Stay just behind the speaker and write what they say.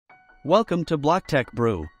Welcome to Blocktech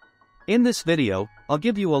Brew. In this video, I'll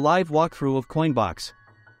give you a live walkthrough of Coinbox.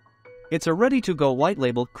 It's a ready-to-go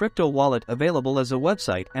white-label crypto wallet available as a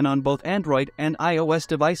website and on both Android and iOS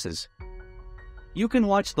devices. You can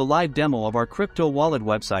watch the live demo of our crypto wallet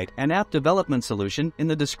website and app development solution in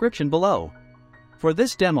the description below. For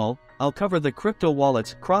this demo, I'll cover the crypto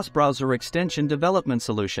wallet's cross-browser extension development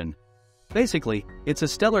solution. Basically, it's a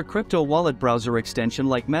stellar crypto wallet browser extension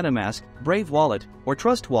like MetaMask, Brave Wallet, or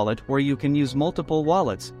Trust Wallet where you can use multiple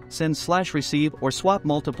wallets, send/receive or swap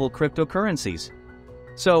multiple cryptocurrencies.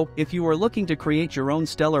 So, if you are looking to create your own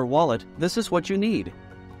stellar wallet, this is what you need.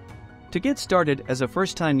 To get started as a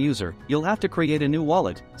first-time user, you'll have to create a new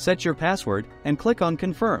wallet, set your password, and click on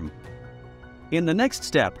Confirm. In the next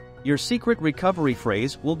step, your secret recovery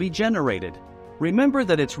phrase will be generated. Remember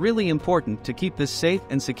that it's really important to keep this safe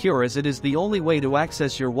and secure as it is the only way to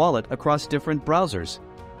access your wallet across different browsers.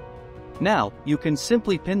 Now, you can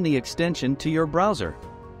simply pin the extension to your browser.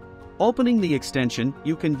 Opening the extension,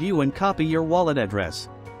 you can view and copy your wallet address.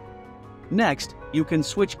 Next, you can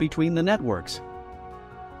switch between the networks.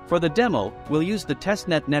 For the demo, we'll use the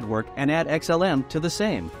testnet network and add XLM to the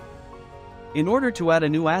same. In order to add a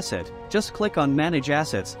new asset, just click on Manage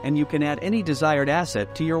Assets and you can add any desired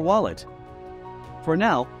asset to your wallet. For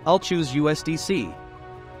now, I'll choose USDC.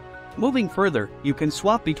 Moving further, you can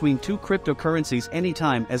swap between two cryptocurrencies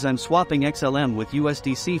anytime as I'm swapping XLM with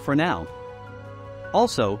USDC for now.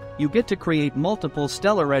 Also, you get to create multiple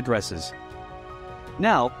Stellar addresses.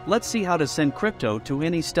 Now, let's see how to send crypto to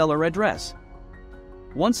any Stellar address.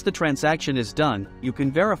 Once the transaction is done, you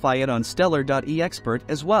can verify it on Stellar.eXpert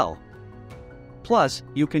as well. Plus,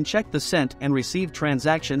 you can check the sent and receive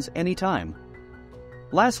transactions anytime.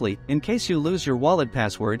 Lastly, in case you lose your wallet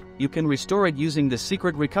password, you can restore it using the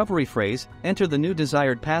secret recovery phrase, enter the new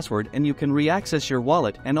desired password and you can re-access your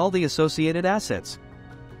wallet and all the associated assets.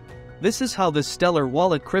 This is how this Stellar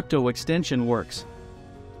Wallet crypto extension works.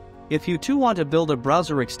 If you too want to build a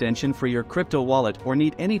browser extension for your crypto wallet or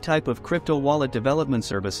need any type of crypto wallet development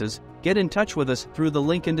services, get in touch with us through the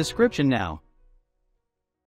link in description now.